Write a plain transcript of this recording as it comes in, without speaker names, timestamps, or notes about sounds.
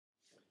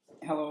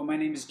Hello, my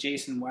name is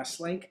Jason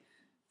Westlake.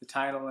 The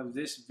title of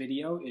this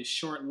video is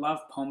Short Love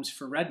Poems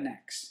for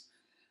Rednecks.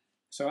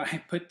 So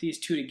I put these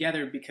two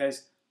together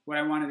because what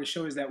I wanted to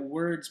show is that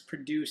words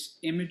produce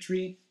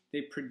imagery,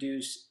 they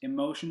produce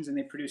emotions, and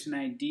they produce an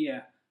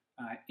idea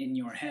in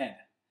your head.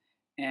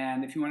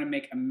 And if you want to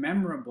make a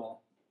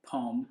memorable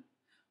poem,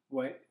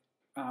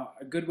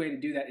 a good way to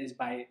do that is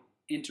by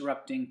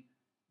interrupting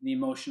the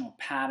emotional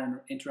pattern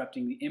or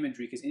interrupting the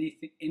imagery, because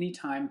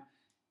anytime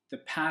the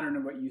pattern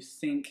of what you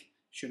think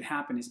should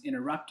happen is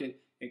interrupted,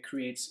 it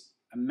creates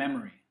a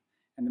memory.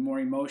 And the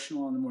more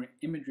emotional and the more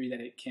imagery that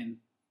it can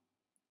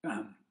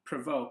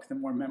provoke, the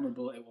more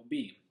memorable it will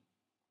be.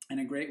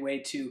 And a great way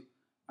to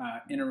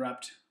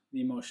interrupt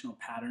the emotional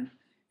pattern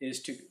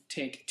is to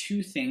take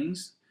two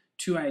things,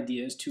 two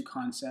ideas, two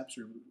concepts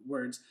or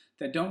words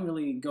that don't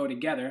really go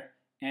together,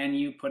 and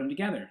you put them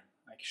together,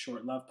 like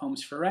short love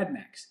poems for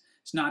rednecks.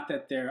 It's not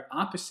that they're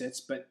opposites,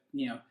 but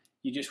you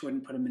just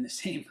wouldn't put them in the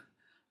same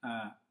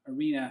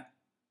arena,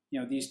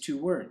 these two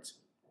words.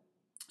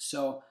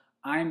 So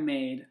I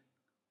made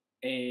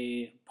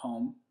a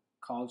poem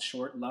called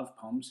Short Love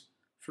Poems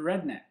for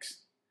Rednecks.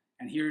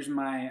 And here's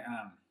my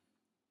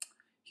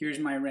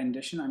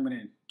rendition. I'm going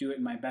to do it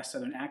in my best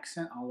Southern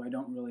accent, although I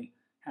don't really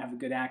have a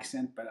good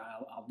accent, but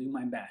I'll do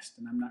my best,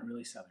 and I'm not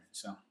really Southern.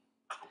 So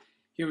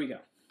here we go.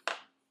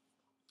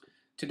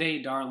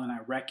 Today, darling, I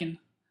reckon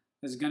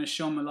is going to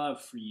show my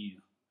love for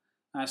you.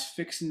 I was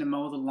fixing to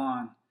mow the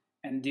lawn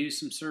and do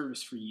some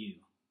service for you.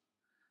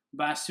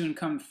 But I soon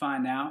come to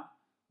find out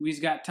we's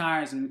got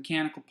tires and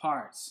mechanical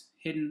parts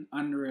hidden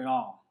under it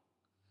all.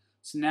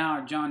 So now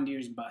our John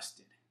Deere's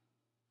busted.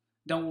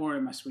 Don't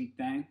worry, my sweet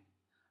thing.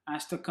 I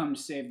still come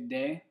to save the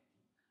day.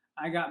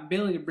 I got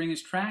Billy to bring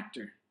his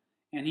tractor,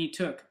 and he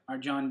took our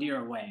John Deere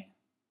away.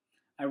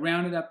 I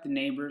rounded up the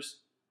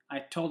neighbors. I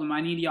told them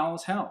I need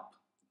y'all's help.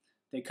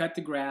 They cut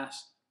the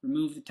grass,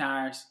 removed the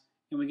tires,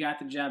 and we got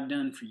the job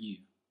done for you.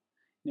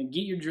 Now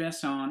get your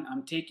dress on.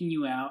 I'm taking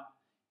you out.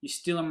 You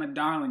still are my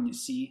darling, you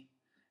see.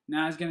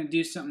 Now I was going to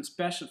do something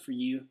special for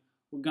you.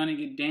 We're going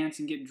to dance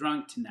and get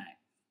drunk tonight.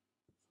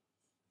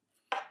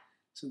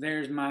 So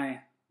there's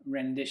my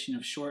rendition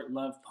of Short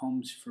Love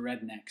Poems for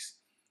Rednecks.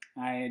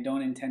 I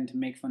don't intend to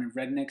make fun of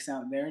rednecks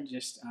out there.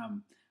 Just I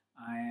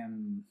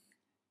am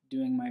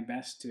doing my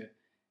best to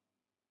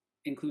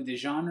include the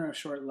genre of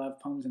short love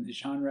poems and the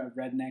genre of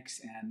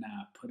rednecks and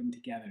put them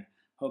together.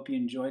 Hope you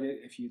enjoyed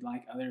it. If you'd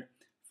like other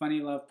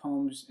funny love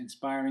poems,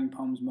 inspiring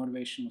poems,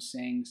 motivational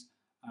sayings,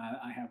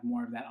 I have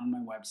more of that on my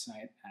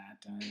website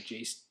at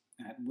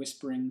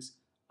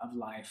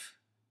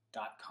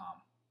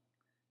whisperingsoflife.com.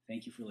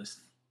 Thank you for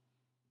listening.